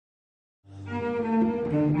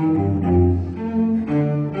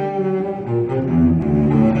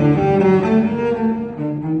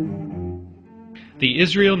The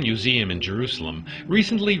Israel Museum in Jerusalem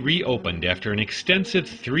recently reopened after an extensive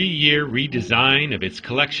 3-year redesign of its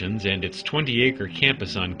collections and its 20-acre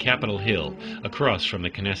campus on Capitol Hill, across from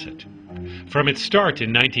the Knesset. From its start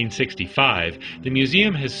in 1965, the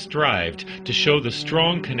museum has strived to show the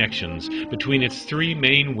strong connections between its 3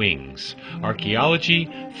 main wings: archaeology,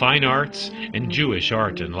 fine arts, and Jewish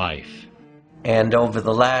art and life. And over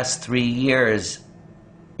the last 3 years,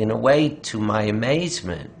 in a way, to my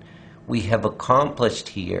amazement, we have accomplished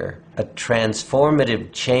here a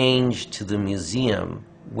transformative change to the museum,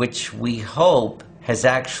 which we hope has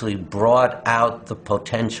actually brought out the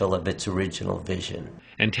potential of its original vision.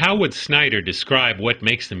 And how would Snyder describe what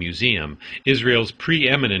makes the museum, Israel's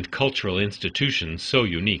preeminent cultural institution, so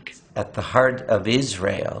unique? At the heart of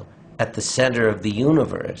Israel, at the center of the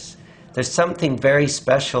universe, there's something very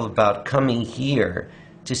special about coming here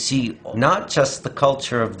to see not just the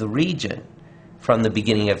culture of the region from the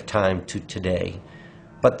beginning of time to today,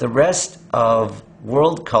 but the rest of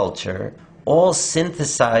world culture, all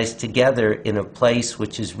synthesized together in a place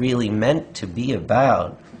which is really meant to be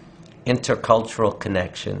about intercultural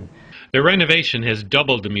connection. The renovation has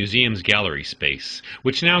doubled the museum's gallery space,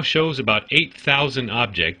 which now shows about 8,000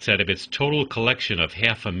 objects out of its total collection of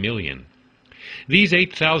 500,000. These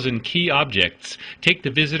 8,000 key objects take the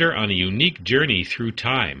visitor on a unique journey through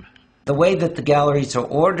time. The way that the galleries are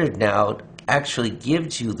ordered now actually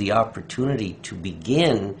gives you the opportunity to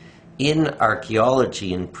begin in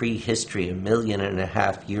archaeology and prehistory 1.5 million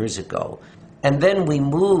years ago. And then we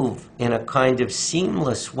move in a kind of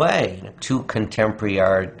seamless way to contemporary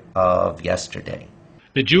art of yesterday.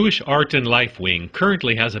 The Jewish Art and Life Wing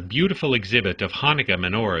currently has a beautiful exhibit of Hanukkah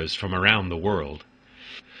menorahs from around the world.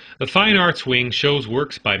 The Fine Arts Wing shows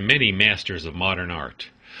works by many masters of modern art.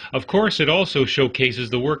 Of course, it also showcases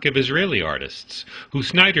the work of Israeli artists, who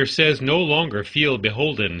Snyder says no longer feel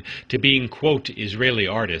beholden to being, quote, Israeli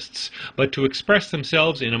artists, but to express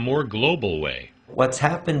themselves in a more global way. What's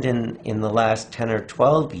happened in the last 10 or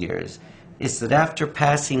 12 years is that after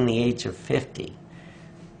passing the age of 50,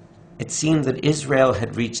 it seemed that Israel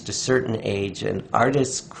had reached a certain age and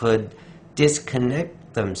artists could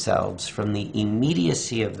disconnect themselves from the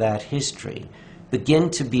immediacy of that history, begin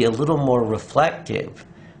to be a little more reflective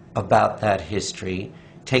about that history,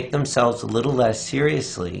 take themselves a little less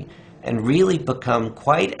seriously, and really become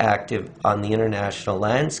quite active on the international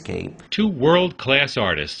landscape. 2 world-class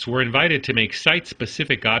artists were invited to make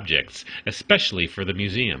site-specific objects, especially for the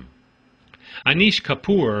museum. Anish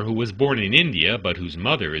Kapoor, who was born in India but whose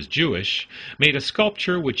mother is Jewish, made a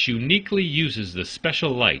sculpture which uniquely uses the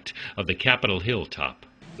special light of the Capitol Hill top.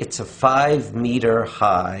 It's a 5-meter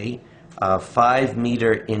high,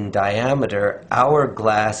 5-meter in diameter,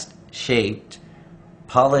 hourglass-shaped,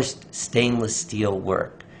 polished stainless steel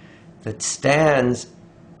work that stands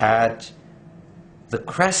at the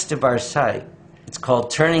crest of our site. It's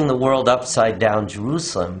called Turning the World Upside Down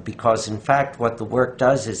Jerusalem, because in fact what the work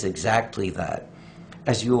does is exactly that.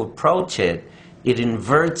 As you approach it, it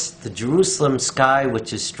inverts the Jerusalem sky,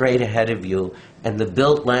 which is straight ahead of you, and the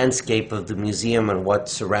built landscape of the museum and what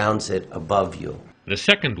surrounds it above you. The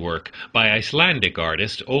second work, by Icelandic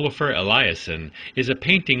artist Ólafur Eliasson, is a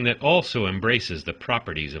painting that also embraces the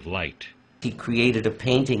properties of light. He created a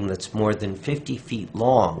painting that's more than 50 feet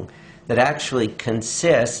long that actually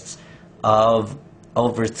consists of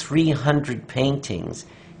over 300 paintings,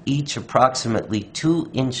 each approximately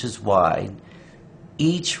 2 inches wide,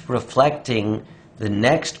 each reflecting the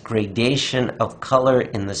next gradation of color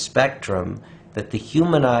in the spectrum that the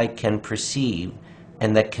human eye can perceive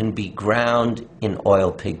and that can be ground in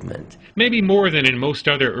oil pigment. Maybe more than in most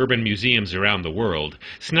other urban museums around the world,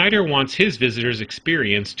 Snyder wants his visitors'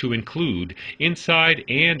 experience to include, inside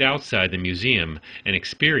and outside the museum, an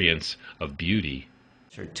experience of beauty.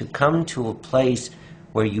 To come to a place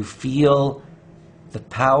where you feel the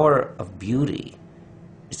power of beauty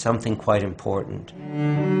is something quite important.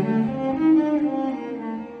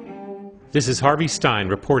 This is Harvey Stein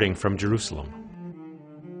reporting from Jerusalem.